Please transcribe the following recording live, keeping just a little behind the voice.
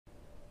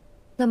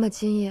那么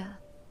今夜，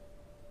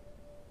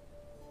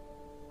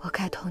我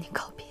该同你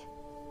告别。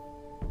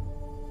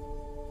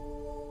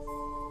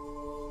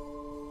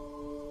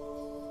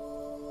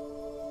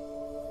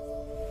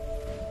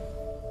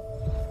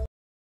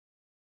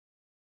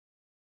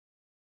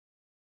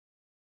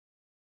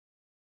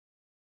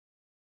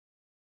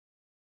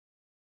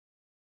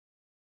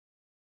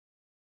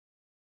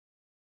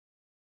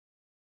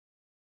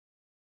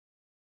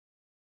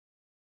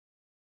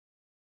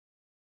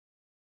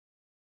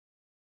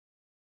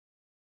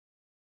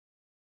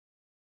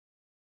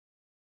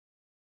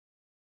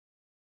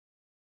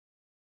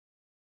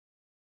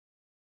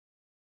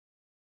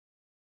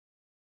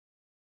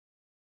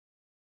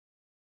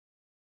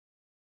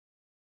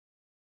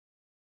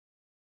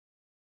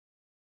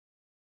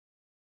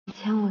你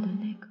牵我的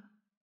那个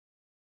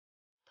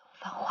洞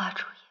房花烛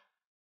夜。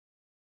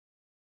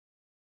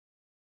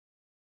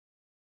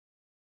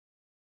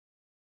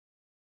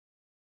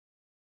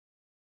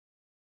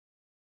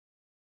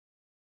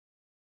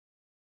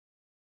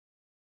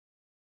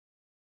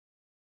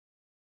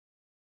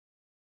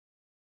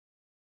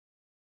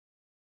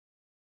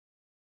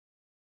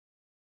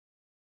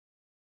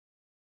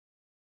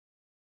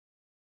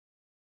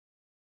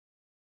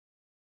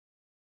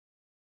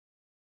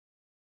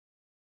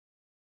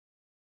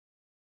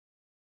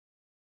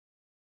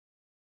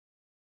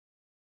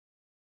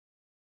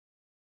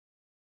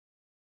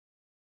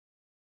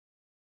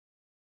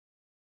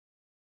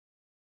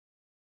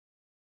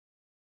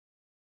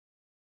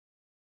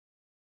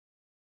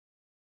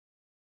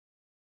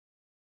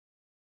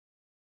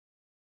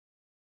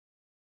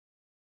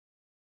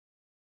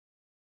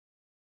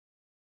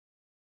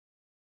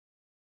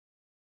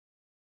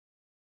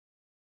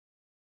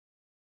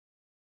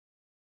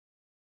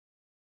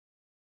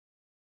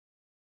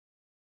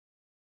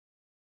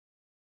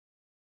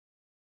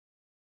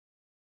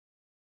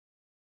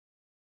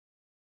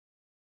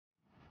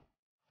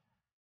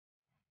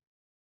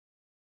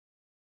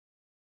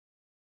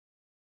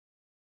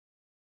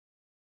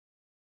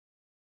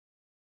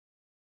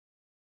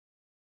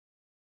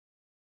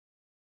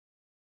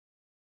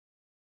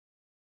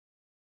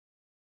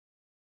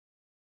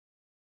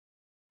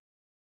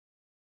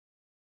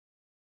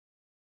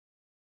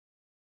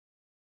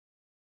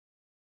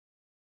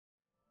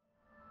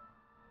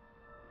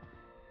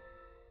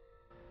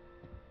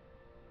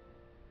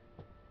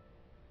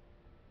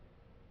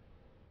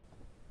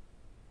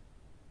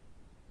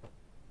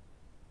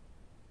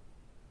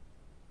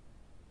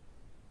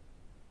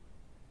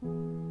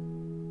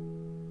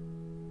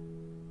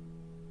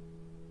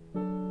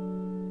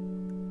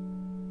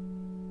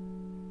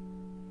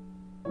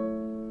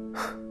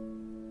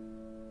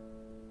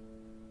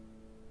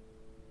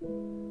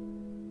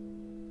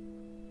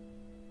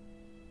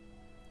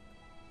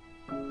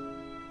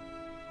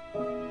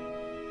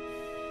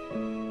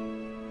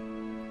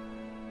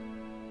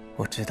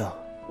我知道，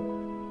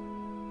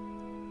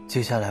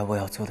接下来我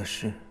要做的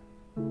事，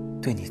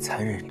对你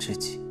残忍至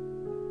极。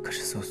可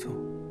是苏苏，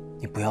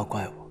你不要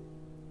怪我。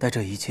待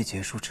这一切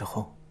结束之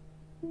后，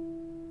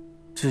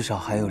至少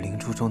还有灵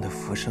珠中的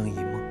浮生一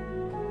梦，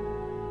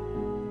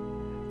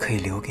可以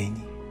留给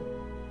你，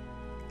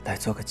来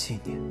做个纪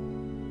念。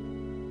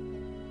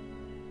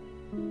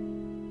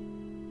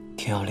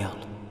天要亮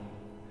了，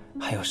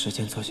还有时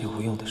间做些无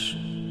用的事。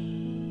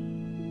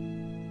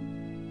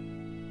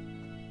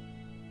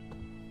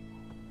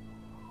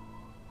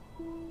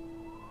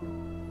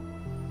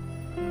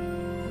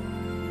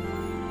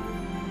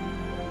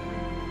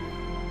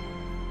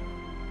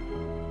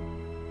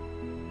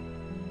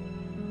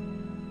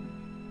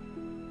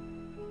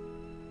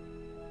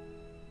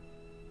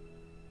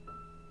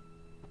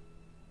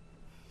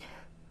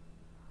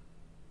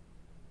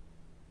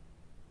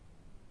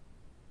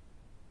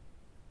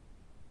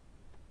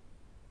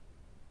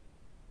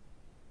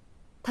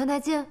澹台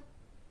烬，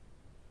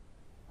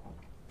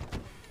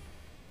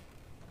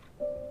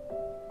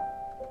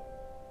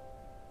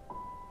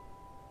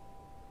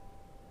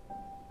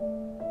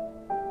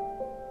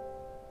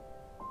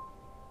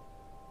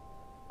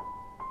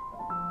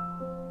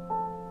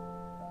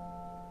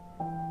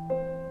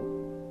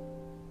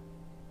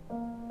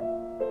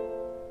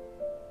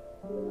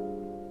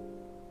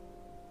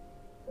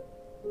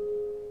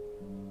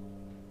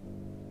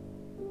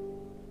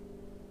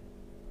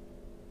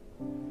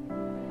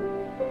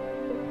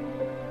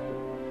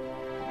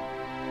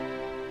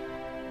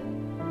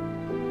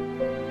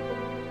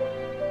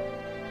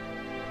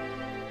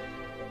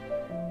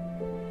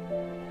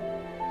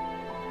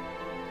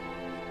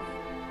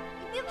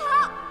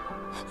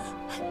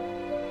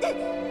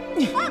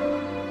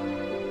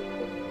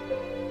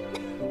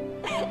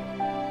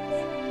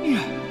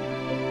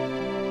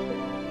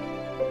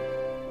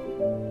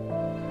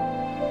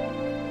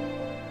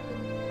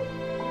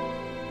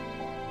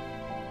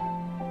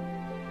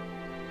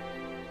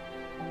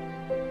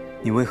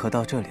你为何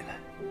到这里来？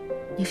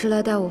你是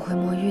来带我回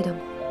魔域的吗？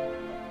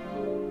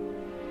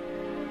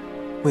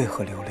为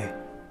何流泪？